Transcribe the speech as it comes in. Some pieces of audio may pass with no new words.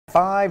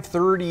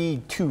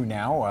5:32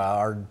 now.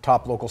 Our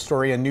top local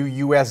story, a new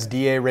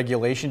USDA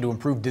regulation to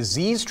improve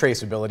disease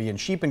traceability in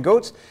sheep and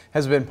goats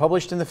has been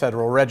published in the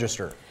Federal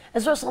Register.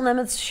 As Russell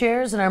Nemitz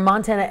shares in our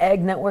Montana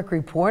Ag Network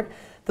report,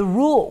 the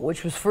rule,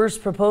 which was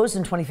first proposed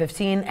in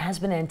 2015, has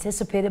been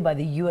anticipated by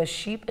the U.S.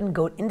 sheep and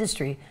goat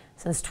industry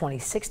since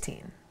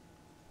 2016.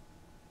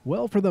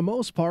 Well, for the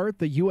most part,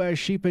 the U.S.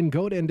 sheep and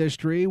goat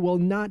industry will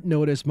not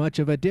notice much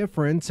of a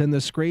difference in the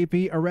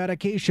scrapie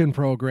eradication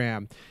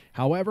program.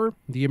 However,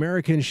 the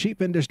American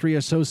Sheep Industry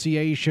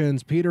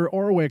Association's Peter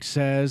Orwick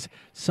says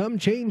some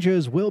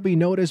changes will be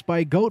noticed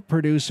by goat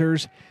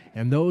producers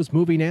and those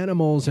moving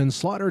animals in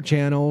slaughter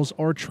channels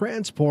or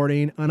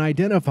transporting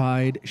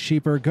unidentified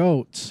sheep or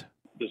goats.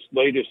 This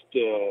latest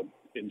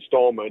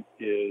installment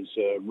is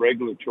a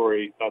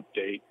regulatory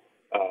update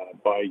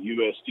by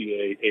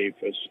USDA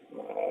APHIS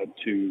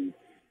to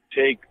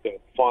take the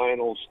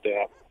final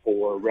step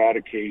for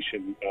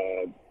eradication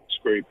of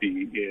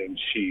scrapie in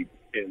sheep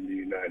in the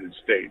United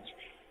States.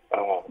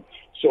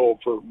 So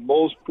for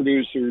most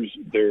producers,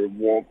 there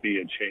won't be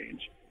a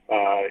change.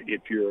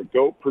 If you're a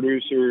goat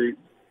producer,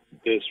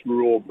 this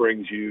rule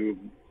brings you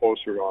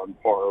closer on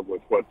par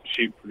with what the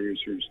sheep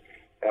producers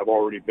have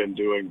already been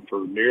doing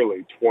for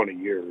nearly 20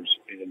 years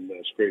in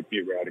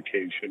scrapie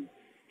eradication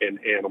and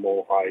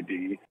animal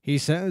ID. He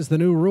says the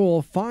new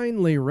rule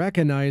finally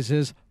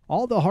recognizes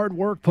all the hard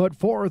work put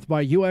forth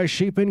by U.S.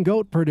 sheep and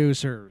goat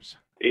producers.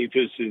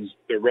 APHIS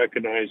they're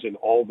recognizing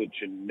all the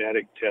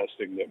genetic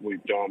testing that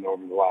we've done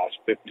over the last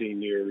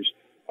 15 years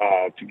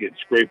to get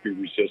scrapie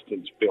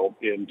resistance built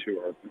into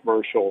our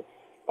commercial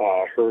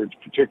herds,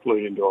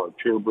 particularly into our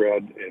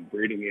purebred and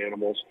breeding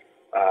animals.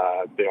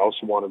 They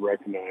also want to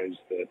recognize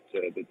that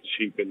the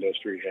sheep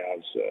industry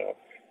has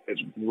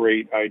a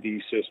great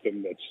ID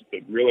system that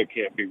really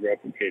can't be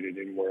replicated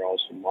anywhere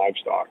else in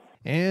livestock.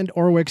 And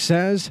Orwick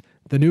says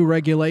the new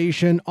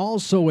regulation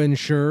also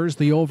ensures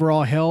the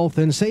overall health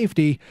and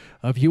safety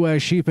of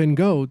U.S. sheep and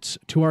goats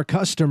to our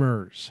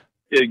customers.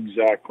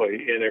 Exactly,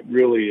 and it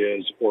really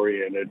is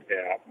oriented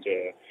at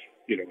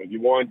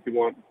you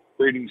want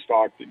breeding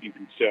stock that you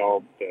can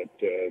sell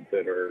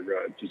that are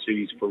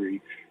disease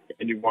free,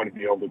 and you want to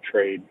be able to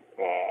trade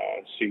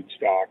seed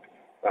stock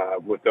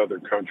with other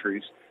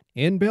countries.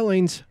 In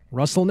Billings,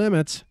 Russell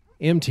Nemitz,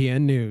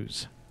 MTN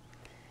News.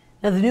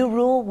 Now, the new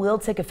rule will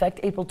take effect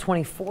April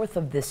 24th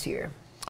of this year.